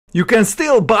You can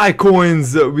still buy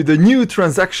coins with a new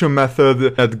transaction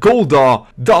method at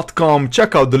golda.com.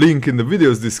 Check out the link in the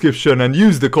video's description and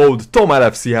use the code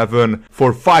TomLFC7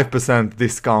 for 5%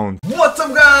 discount. What's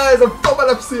up guys, I'm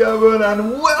TomLFC7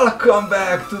 and welcome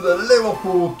back to the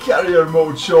Liverpool Career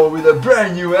Mode Show with a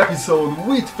brand new episode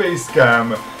with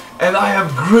Facecam. And I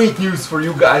have great news for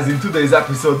you guys in today's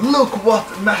episode. Look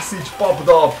what message popped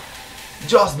up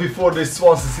just before this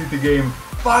Swansea City game.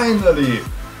 Finally!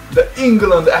 The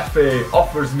England FA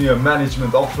offers me a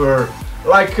management offer.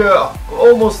 Like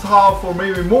almost half or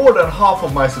maybe more than half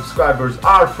of my subscribers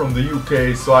are from the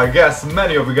UK, so I guess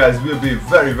many of you guys will be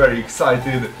very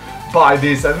excited by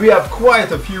this. And we have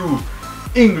quite a few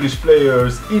English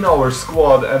players in our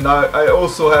squad, and I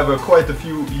also have quite a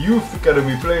few youth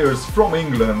academy players from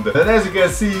England. And as you can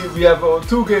see, we have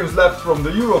 2 games left from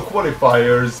the Euro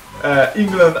qualifiers.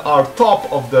 England are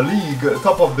top of the league,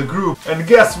 top of the group, and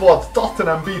guess what?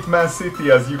 Tottenham beat Man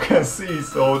City, as you can see,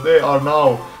 so they are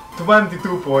now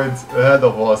 22 points ahead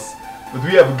of us. But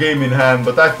we have a game in hand,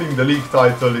 but I think the league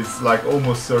title is like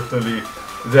almost certainly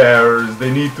theirs.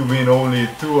 They need to win only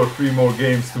 2 or 3 more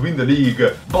games to win the league.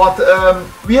 But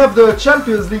we have the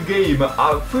Champions League game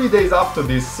 3 days after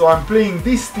this, so I'm playing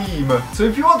this team. So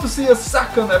if you want to see a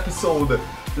second episode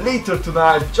later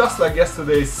tonight, just like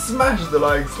yesterday, smash the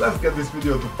likes. Let's get this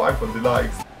video to 500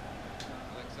 likes.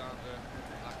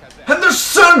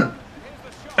 Henderson!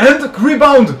 And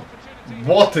rebound!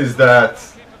 What is that?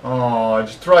 Oh, I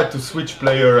just tried to switch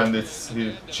player and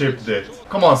he chipped it.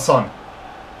 Come on, son.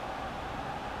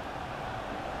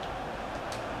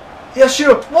 Yeah,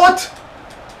 sure. What?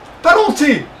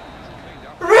 Penalty!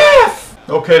 Ref!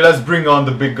 Okay, let's bring on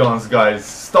the big guns, guys.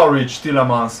 Sturridge,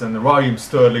 Tillemans and Raheem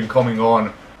Sterling coming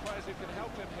on.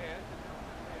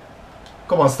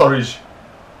 Come on, Sturridge.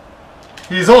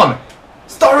 He's on!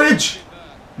 Sturridge!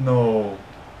 No.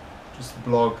 Just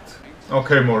blocked.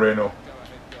 Okay, Moreno.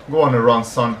 Go on a run,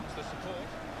 son.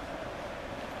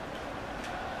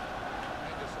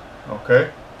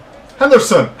 Okay.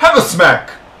 Henderson, have a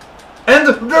smack! And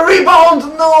the rebound!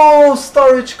 No!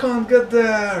 Sturridge can't get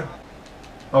there.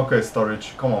 Okay,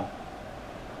 Sturridge, come on.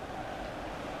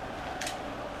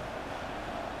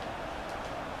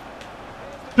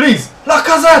 Please!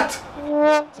 Lacazette!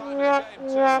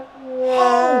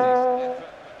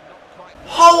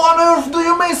 How on earth do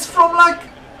you miss from like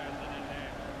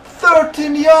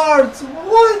 13 yards?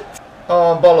 What?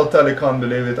 Balotelli can't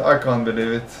believe it. I can't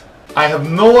believe it. I have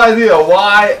no idea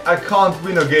why I can't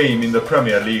win a game in the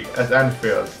Premier League at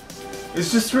Anfield.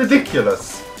 It's just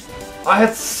ridiculous. I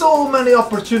had so many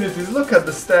opportunities. Look at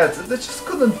the stats. They just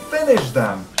couldn't finish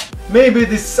them. Maybe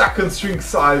this second string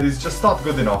side is just not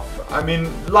good enough. I mean,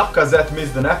 Lacazette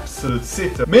missed an absolute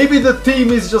sitter. Maybe the team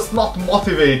is just not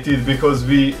motivated because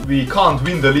we can't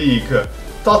win the league.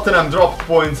 Tottenham dropped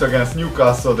points against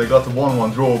Newcastle. They got a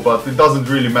 1-1 draw, but it doesn't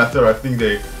really matter. I think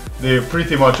they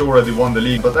pretty much already won the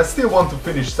league. But I still want to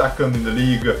finish second in the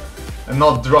league and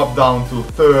not drop down to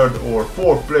 3rd or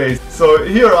 4th place. So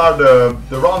here are the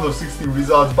round of 16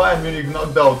 results. Bayern Munich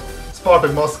knocked out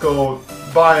Spartak Moscow.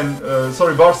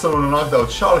 Barcelona knocked out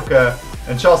Schalke,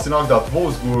 and Chelsea knocked out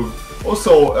Wolfsburg.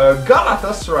 Also,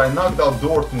 Galatasaray knocked out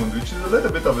Dortmund, which is a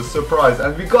little bit of a surprise.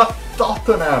 And we got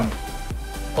Tottenham,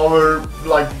 our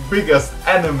like biggest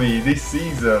enemy this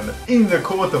season, in the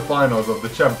quarterfinals of the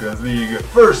Champions League.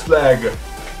 First leg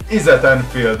is at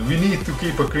Anfield. We need to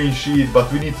keep a clean sheet, but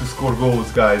we need to score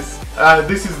goals, guys.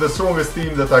 This is the strongest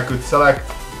team that I could select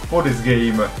for this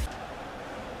game.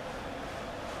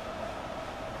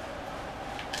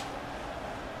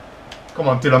 Come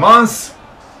on, Tillemans!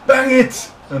 Bang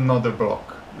it! Another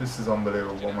block. This is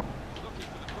unbelievable.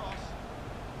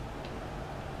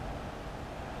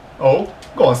 Oh,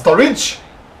 go on, Sturridge!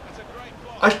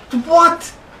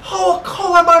 What?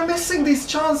 How am I missing these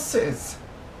chances?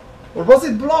 Or was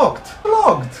it blocked?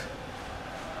 Blocked!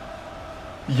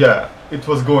 Yeah, it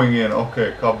was going in.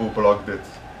 Okay, Kabu blocked it.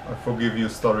 I forgive you,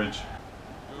 Sturridge.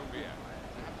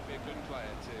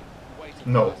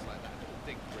 No.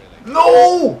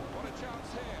 No!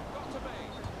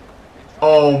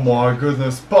 Oh my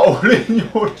goodness,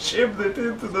 Paulinho chipped it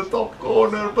into the top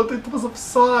corner, but it was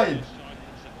offside.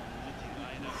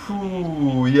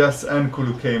 Ooh, yes,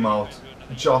 Nkulu came out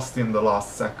just in the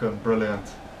last second. Brilliant.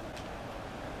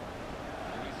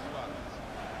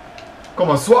 Come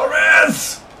on,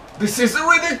 Suarez! This is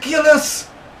ridiculous!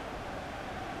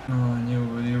 Oh, I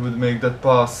knew you would make that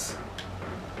pass.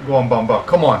 Go on, Bamba,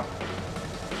 come on.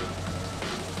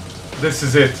 This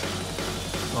is it.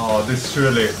 Oh, this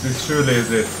surely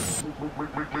is it.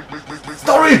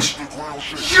 Sturridge!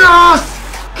 Yes!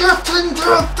 Get in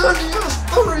there,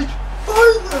 Sturridge!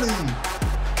 Finally!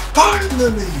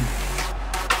 Finally!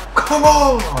 Come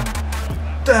on!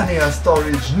 Daniel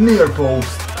Sturridge near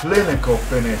post, clinical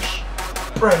finish.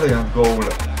 Brilliant goal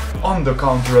on the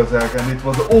counter-attack, and it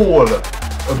was all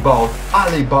about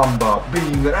Alibamba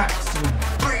being an absolute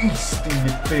beast in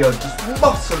midfield, just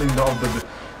muscling out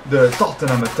the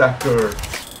Tottenham attacker,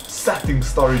 setting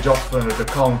Sturridge up under the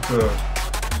counter,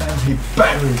 and he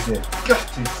buries it.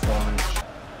 Get it, Sturridge.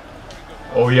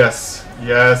 Oh yes,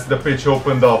 yes, the pitch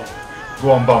opened up.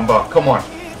 Go on, Bamba, come on.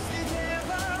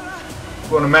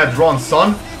 Go on a mad run,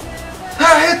 son.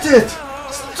 I hit it!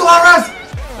 Suarez!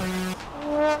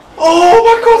 Oh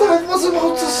my god, I was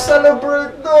about to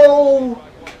celebrate, no!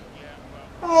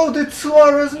 How did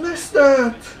Suarez miss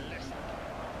that?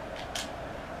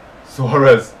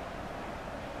 Suarez.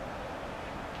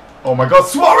 Oh my god,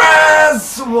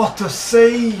 Suarez! What a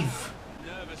save!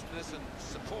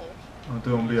 Oh,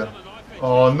 don't be a...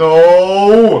 Oh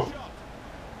no!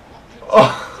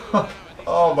 Oh,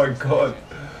 oh my god.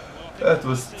 That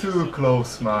was too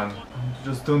close, man.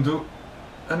 Just don't do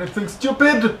anything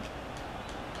stupid!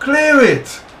 Clear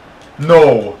it!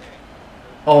 No!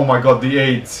 Oh my god, the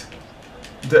AIDS.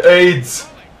 The AIDS!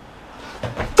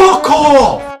 Fuck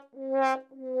off!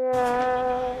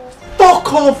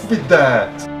 Fuck off with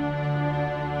that!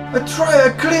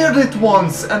 I cleared it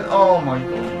once and oh my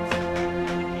god.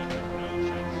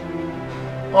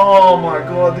 Oh my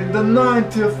god, in the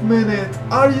 90th minute,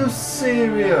 are you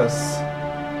serious?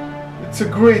 It's a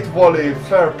great volley,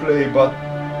 fair play, but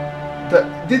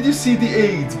did you see the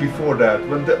AIDS before that,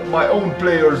 when my own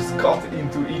players got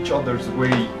into each other's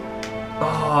way?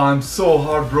 Ah, I'm so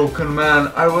heartbroken,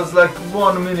 man. I was like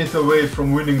 1 minute away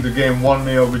from winning the game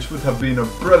 1-0, which would have been a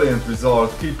brilliant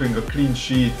result, keeping a clean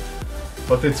sheet.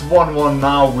 But it's 1-1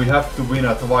 now, we have to win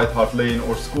at White Hart Lane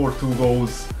or score 2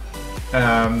 goals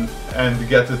and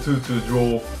get a 2-2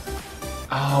 draw.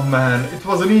 Oh man, it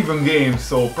was an even game,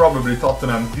 so probably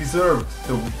Tottenham deserved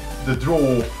the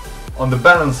draw on the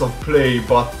balance of play,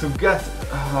 but to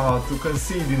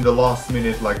concede in the last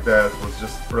minute like that was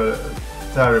just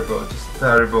terrible, just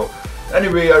terrible.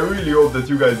 Anyway, I really hope that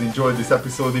you guys enjoyed this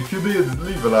episode. If you did,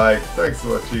 leave a like. Thanks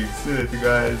for watching. See you later,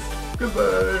 guys.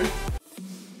 Goodbye.